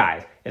 it's 2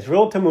 guys. It's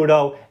Raúl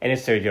Temudo and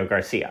it's Sergio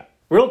Garcia.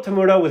 Raúl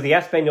Temudo was the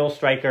Espanyol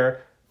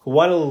striker who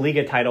won a La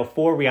Liga title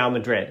for Real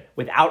Madrid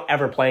without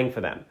ever playing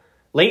for them.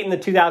 Late in the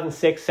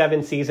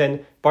 2006-07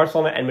 season,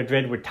 Barcelona and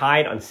Madrid were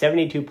tied on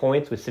 72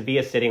 points, with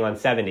Sevilla sitting on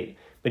 70.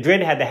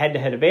 Madrid had the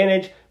head-to-head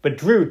advantage, but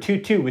drew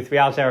 2-2 with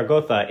Real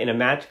Zaragoza in a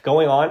match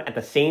going on at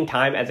the same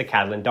time as the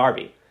Catalan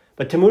Derby.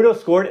 But Temudo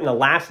scored in the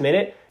last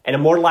minute and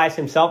immortalized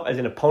himself as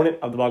an opponent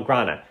of the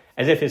Blaugrana,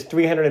 as if his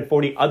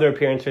 340 other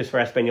appearances for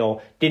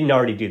Espanyol didn't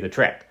already do the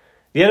trick.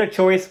 The other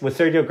choice was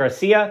Sergio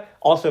Garcia,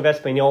 also of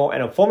Espanyol,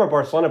 and a former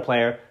Barcelona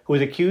player who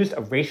was accused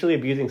of racially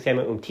abusing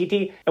Samuel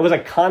Umtiti and was a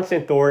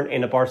constant thorn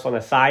in the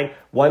Barcelona side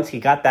once he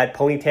got that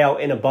ponytail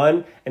in a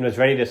bun and was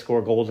ready to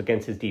score goals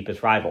against his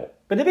deepest rival.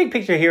 But the big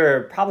picture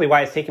here, probably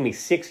why it's taken me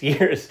 6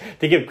 years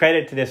to give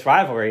credit to this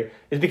rivalry,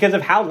 is because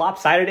of how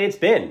lopsided it's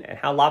been and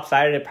how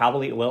lopsided it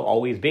probably will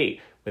always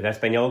be, with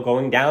Espanyol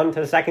going down to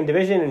the second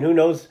division, and who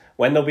knows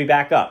when they'll be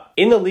back up.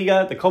 In the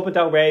Liga, the Copa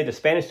del Rey, the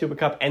Spanish Super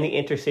Cup, and the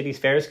Intercities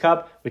Fairs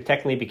Cup, which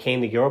technically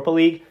became the Europa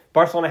League,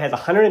 Barcelona has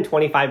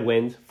 125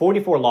 wins,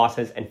 44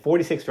 losses, and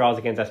 46 draws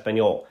against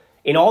Espanyol.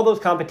 In all those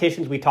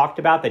competitions we talked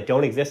about that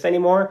don't exist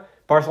anymore,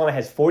 Barcelona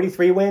has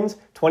 43 wins,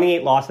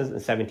 28 losses,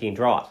 and 17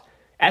 draws.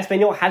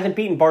 Espanyol hasn't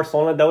beaten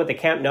Barcelona, though, at the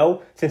Camp Nou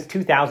since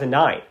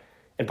 2009.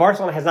 And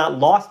Barcelona has not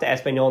lost to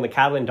Espanyol in the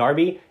Catalan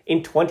Derby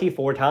in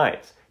 24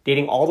 times,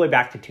 dating all the way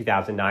back to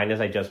 2009,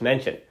 as I just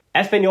mentioned.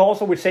 Espanyol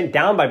also was sent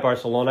down by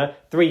Barcelona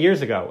 3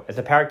 years ago, as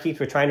the Parakeets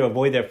were trying to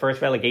avoid their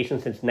first relegation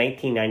since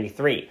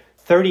 1993,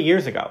 30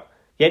 years ago.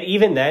 Yet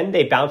even then,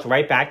 they bounced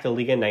right back to the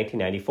Liga in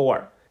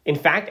 1994. In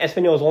fact,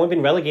 Espanyol has only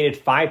been relegated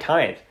 5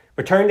 times,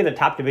 returning to the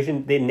top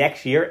division the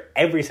next year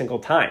every single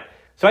time.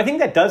 So I think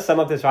that does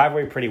sum up this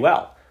rivalry pretty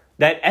well.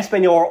 That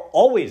Espanyol are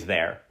always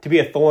there to be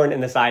a thorn in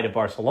the side of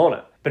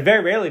Barcelona, but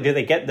very rarely do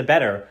they get the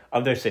better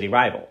of their city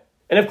rival.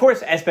 And of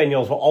course,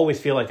 Espanyol will always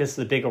feel like this is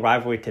a bigger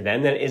rivalry to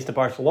them than it is to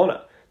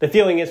Barcelona. The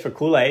feeling is for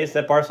culés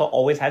that Barca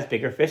always has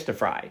bigger fish to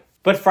fry.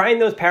 But frying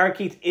those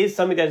parakeets is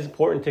something that is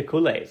important to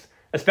culés,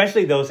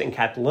 especially those in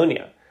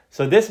Catalonia.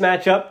 So this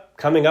matchup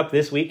coming up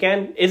this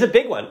weekend is a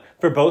big one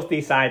for both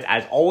these sides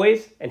as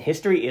always, and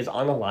history is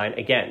on the line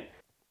again.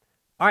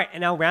 All right, and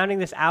now rounding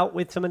this out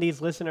with some of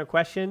these listener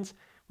questions,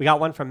 we got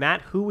one from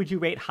Matt. Who would you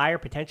rate higher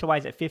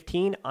potential-wise at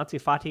 15,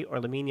 Ansu Fati or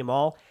Lamine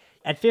Yamal?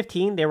 At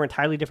 15, they were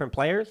entirely different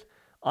players.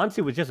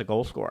 Ansu was just a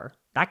goal scorer.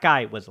 That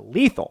guy was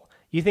lethal.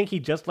 You think he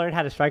just learned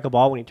how to strike a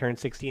ball when he turned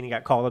 16 and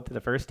got called up to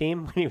the first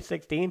team when he was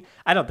 16?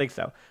 I don't think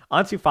so.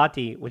 Ansu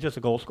Fati was just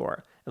a goal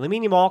scorer. And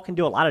Lamine Yamal can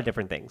do a lot of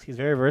different things. He's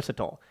very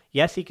versatile.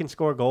 Yes, he can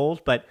score goals,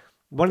 but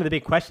one of the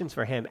big questions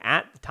for him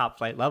at the top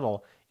flight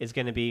level is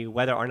going to be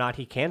whether or not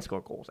he can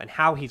score goals and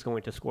how he's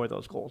going to score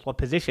those goals. What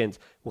positions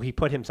will he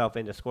put himself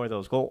in to score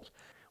those goals?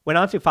 When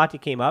Ansu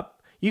Fati came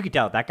up, you could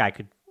tell that guy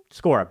could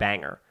score a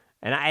banger.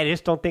 And I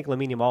just don't think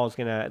Lamine Yamal is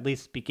going to at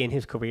least begin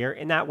his career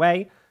in that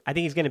way. I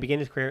think he's going to begin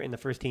his career in the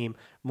first team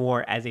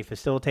more as a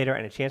facilitator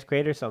and a chance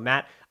creator. So,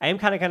 Matt, I am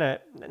kind of going to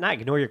not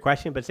ignore your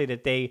question, but say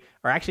that they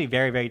are actually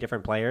very, very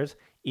different players,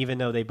 even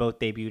though they both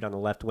debuted on the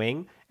left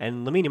wing.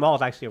 And Lamine Yamal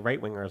is actually a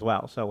right winger as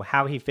well. So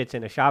how he fits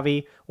into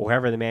Xavi or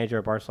whoever the manager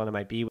of Barcelona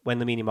might be when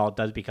Lamine Yamal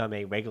does become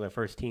a regular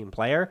first team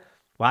player,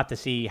 we'll have to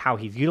see how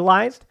he's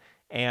utilized.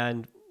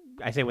 And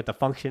I say what the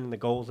function and the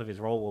goals of his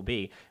role will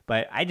be.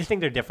 But I just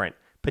think they're different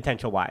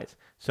potential-wise.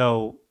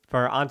 So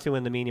for Ansu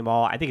and Lamine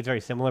Yamal, I think it's very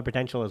similar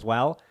potential as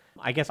well.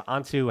 I guess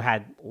Ansu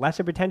had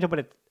lesser potential,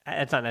 but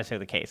it's not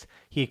necessarily the case.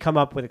 He had come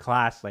up with a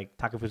class like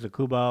Takefusa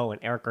Kubo and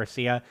Eric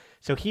Garcia.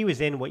 So he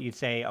was in what you'd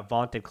say a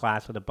vaunted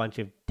class with a bunch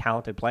of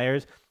talented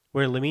players,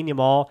 where Lamine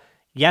Yamal,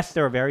 yes,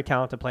 there are very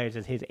talented players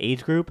in his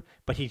age group,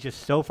 but he's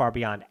just so far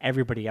beyond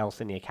everybody else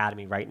in the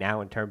academy right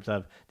now in terms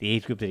of the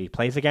age group that he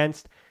plays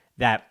against,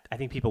 that I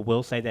think people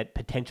will say that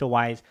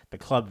potential-wise, the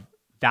club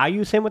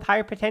values him with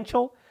higher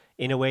potential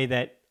in a way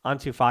that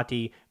Ansu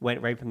Fati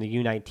went right from the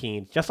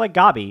U19s, just like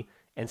Gabi,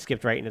 and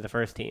skipped right into the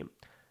first team.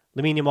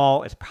 Lamine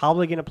Yamal is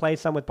probably going to play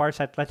some with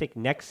Barca Athletic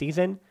next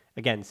season.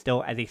 Again,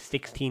 still as a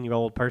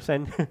 16-year-old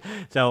person.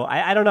 So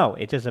I don't know.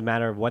 It's just a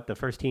matter of what the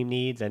first team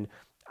needs. And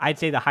I'd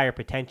say the higher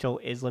potential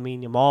is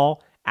Lamine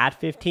Yamal at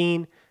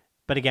 15.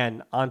 But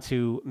again,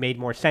 Ansu made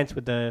more sense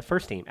with the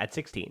first team at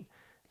 16.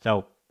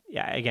 So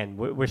yeah, again,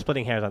 we're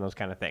splitting hairs on those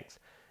kind of things.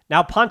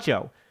 Now,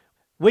 Pancho.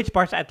 Which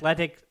Barca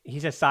Athletic,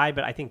 he's a side,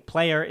 but I think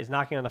player is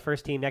knocking on the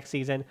first team next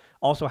season.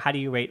 Also, how do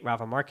you rate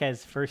Rafa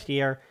Marquez first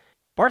year?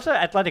 Barca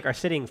Athletic are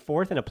sitting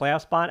fourth in a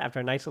playoff spot after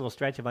a nice little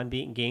stretch of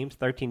unbeaten games,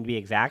 13 to be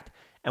exact.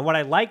 And what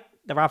I like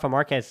that Rafa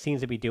Marquez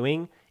seems to be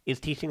doing is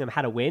teaching them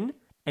how to win.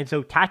 And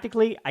so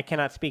tactically, I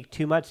cannot speak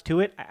too much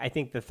to it. I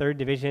think the third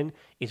division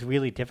is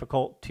really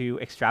difficult to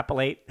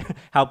extrapolate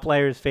how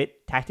players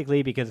fit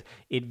tactically because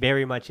it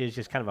very much is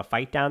just kind of a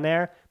fight down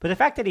there. But the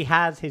fact that he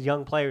has his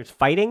young players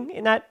fighting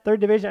in that third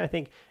division, I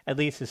think at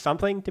least is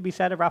something to be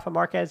said of Rafa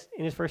Marquez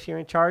in his first year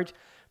in charge.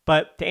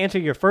 But to answer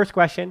your first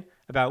question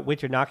about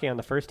which are knocking on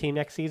the first team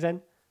next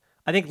season,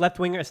 I think left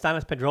winger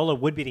Estanis Pedrola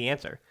would be the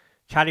answer.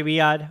 Chadi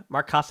Riyad,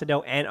 Mark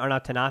Castado, and Arnaud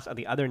Tenas are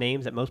the other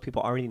names that most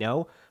people already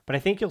know, but I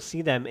think you'll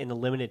see them in the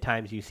limited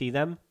times you see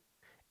them,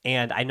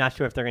 and I'm not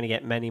sure if they're going to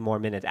get many more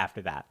minutes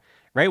after that.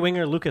 Right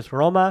winger Lucas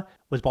Roma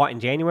was bought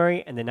in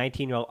January, and the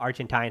 19-year-old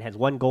Argentine has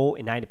 1 goal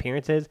in 9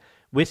 appearances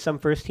with some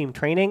first-team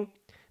training,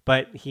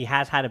 but he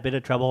has had a bit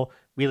of trouble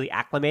really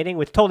acclimating,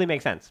 which totally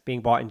makes sense. Being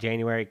bought in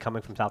January,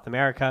 coming from South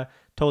America,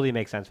 totally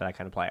makes sense for that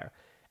kind of player.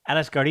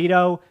 Alex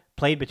Garrido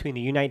played between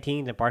the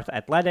U19s and Barca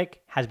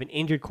Athletic, has been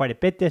injured quite a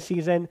bit this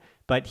season,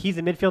 but he's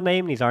a midfield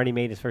name, and he's already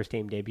made his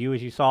first-team debut,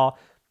 as you saw.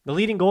 The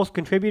leading goals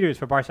contributors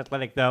for Barca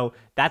Athletic, though,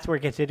 that's where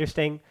it gets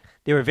interesting.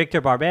 They were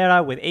Victor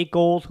Barbera with 8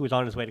 goals, who is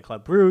on his way to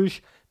Club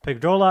Brugge.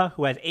 Pedrola,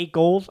 who has 8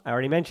 goals, I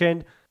already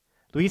mentioned.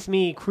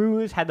 Luismi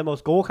Cruz had the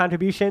most goal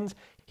contributions.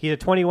 He's a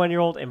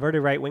 21-year-old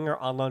inverted right winger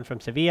on loan from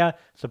Sevilla,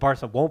 so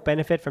Barca won't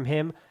benefit from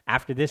him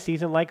after this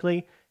season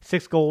likely.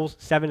 6 goals,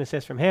 7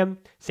 assists from him.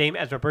 Same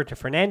as Roberto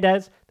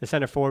Fernandez, the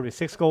center forward with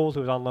 6 goals,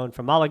 who was on loan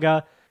from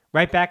Malaga.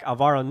 Right back,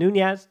 Alvaro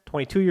Nunez,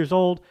 22 years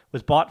old,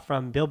 was bought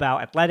from Bilbao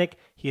Athletic.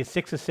 He has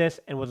 6 assists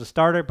and was a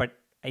starter, but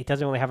he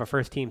doesn't really have a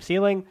first-team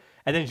ceiling.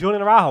 And then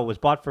Julian Araujo was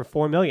bought for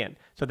 $4 million.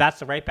 So that's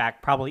the right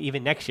back probably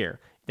even next year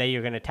that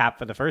you're going to tap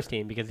for the first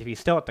team, because if he's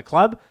still at the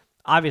club,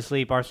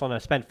 obviously Barcelona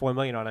spent $4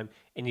 million on him,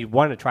 and you'd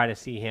want to try to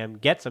see him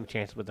get some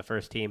chances with the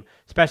first team,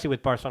 especially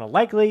with Barcelona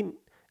likely,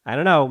 I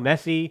don't know,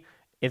 Messi,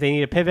 if they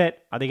need a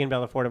pivot, are they going to be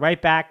able to afford a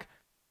right back?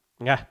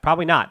 Yeah,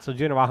 probably not. So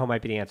Julian Araujo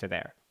might be the answer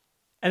there.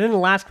 And then the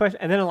last question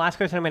I'm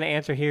going to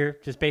answer here,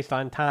 just based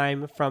on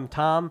time, from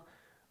Tom.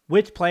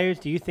 Which players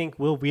do you think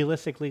will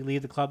realistically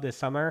leave the club this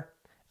summer?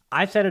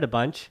 I've said it a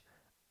bunch.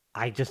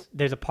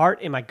 There's a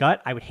part in my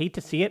gut. I would hate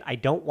to see it. I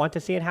don't want to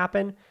see it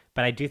happen,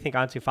 but I do think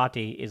Ansu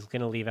Fati is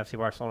going to leave FC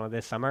Barcelona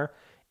this summer.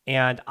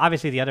 And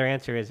obviously the other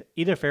answer is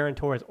either Ferran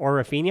Torres or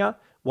Rafinha.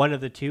 One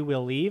of the two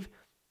will leave.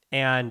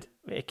 And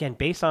again,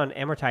 based on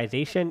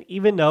amortization,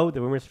 even though the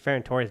rumors of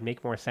Ferran Torres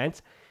make more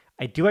sense,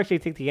 I do actually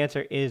think the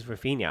answer is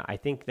Rafinha. I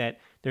think that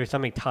there's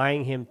something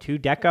tying him to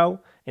Deco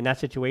in that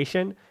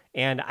situation.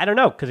 And I don't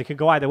know, because it could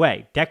go either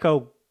way.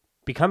 Deco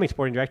becoming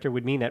sporting director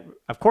would mean that,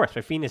 of course,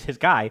 Rafinha is his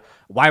guy.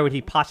 Why would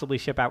he possibly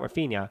ship out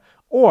Rafinha?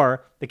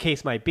 Or the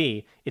case might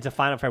be, it's a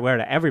final farewell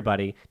to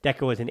everybody.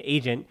 Deco as an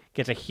agent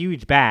gets a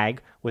huge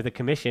bag with a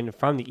commission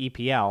from the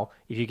EPL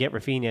if you get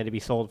Rafinha to be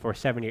sold for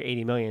 70 or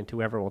 80 million to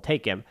whoever will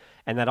take him.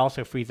 And that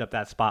also frees up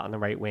that spot on the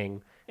right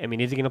wing. I mean,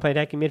 is he going to play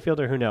attacking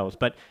midfielder? Who knows?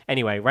 But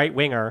anyway, right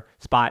winger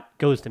spot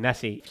goes to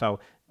Messi. So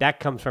that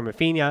comes from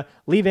Rafinha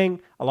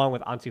leaving along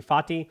with Ansu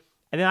Fati.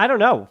 And then I don't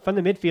know, from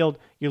the midfield,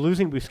 you're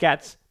losing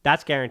Busquets.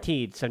 That's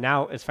guaranteed. So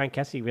now is Frank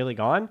Kessie really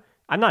gone?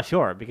 I'm not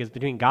sure, because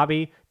between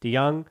Gabi, De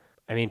Jong,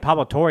 I mean,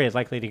 Pablo Torre is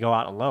likely to go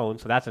out on loan,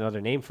 so that's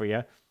another name for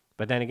you.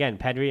 But then again,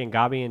 Pedri and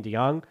Gabi and De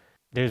Jong,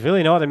 there's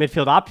really no other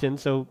midfield option.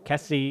 So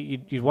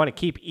Kessie, you'd want to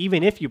keep,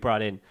 even if you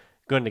brought in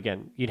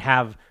Gundogan. You'd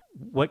have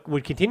what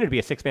would continue to be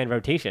a 6-man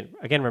rotation.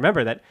 Again,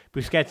 remember that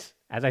Busquets,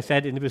 as I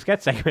said in the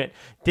Busquets segment,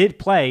 did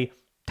play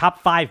top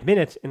 5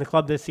 minutes in the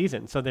club this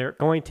season. So they're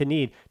going to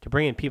need to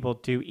bring in people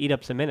to eat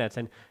up some minutes.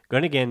 And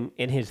Gundogan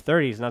in his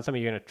 30s, not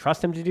somebody you're going to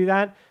trust him to do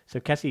that. So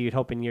Kessie, you'd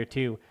hope in year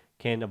 2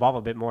 can evolve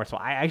a bit more. So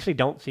I actually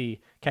don't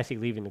see Kessie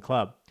leaving the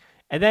club.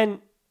 And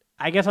then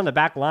I guess on the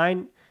back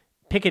line,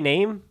 pick a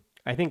name.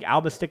 I think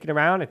Alba's sticking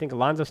around. I think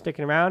Alonso's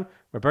sticking around.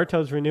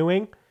 Roberto's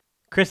renewing.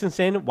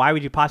 Christensen, why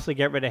would you possibly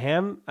get rid of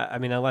him? I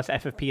mean, unless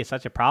FFP is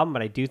such a problem,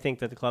 but I do think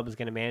that the club is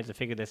going to manage to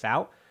figure this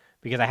out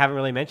because I haven't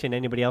really mentioned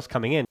anybody else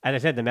coming in. As I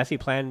said, the Messi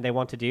plan they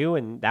want to do,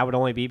 and that would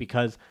only be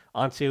because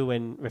Ansu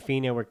and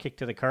Rafinha were kicked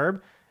to the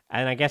curb.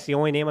 And I guess the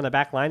only name on the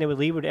back line they would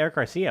leave would Eric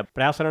Garcia.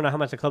 But I also don't know how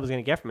much the club is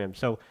going to get from him.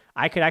 So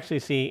I could actually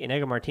see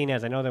Inigo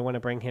Martinez. I know they want to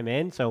bring him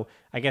in. So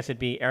I guess it'd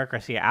be Eric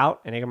Garcia out,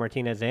 Inigo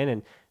Martinez in.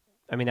 And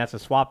I mean, that's a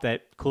swap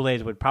that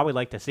Kool-Aid would probably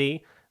like to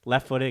see.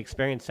 Left-footed,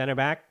 experienced center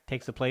back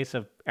takes the place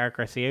of Eric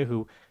Garcia,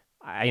 who,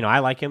 I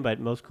like him, but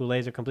most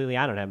Kool-Aids are completely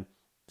out on him.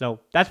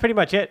 So that's pretty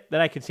much it that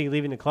I could see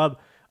leaving the club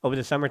over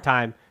the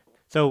summertime.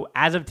 So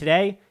as of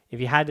today, if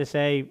you had to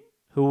say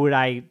who would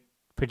I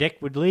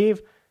predict would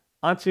leave,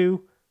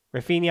 Ansu,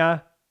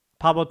 Rafinha,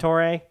 Pablo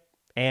Torre,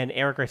 and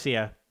Eric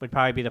Garcia would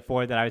probably be the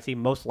 4 that I would see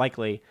most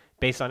likely,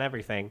 based on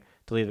everything,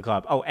 to leave the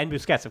club. Oh, and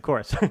Busquets, of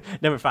course,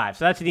 number 5.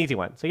 So that's an easy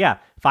one. So yeah,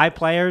 5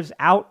 players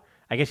out.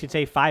 I guess you'd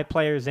say 5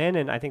 players in,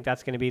 and I think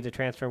that's going to be the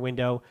transfer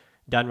window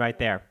done right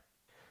there.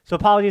 So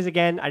apologies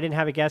again, I didn't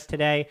have a guest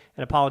today,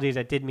 and apologies,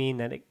 that did mean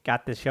that it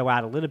got this show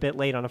out a little bit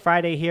late on a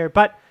Friday here,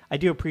 but I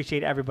do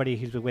appreciate everybody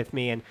who's been with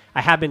me, and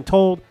I have been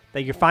told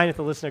that you're fine with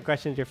the listener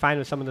questions, you're fine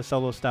with some of the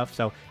solo stuff,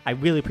 so I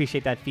really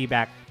appreciate that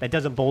feedback. That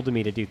does embolden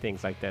me to do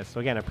things like this.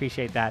 So again, I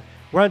appreciate that.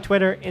 We're on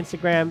Twitter,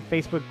 Instagram,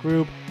 Facebook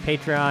group,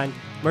 Patreon,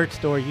 merch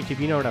store, YouTube.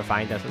 You know where to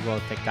find us, as well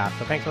as TikTok.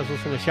 So thanks so much for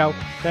listening to the show.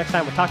 Next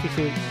time, we'll talk to you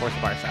soon. Forza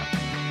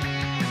Barca.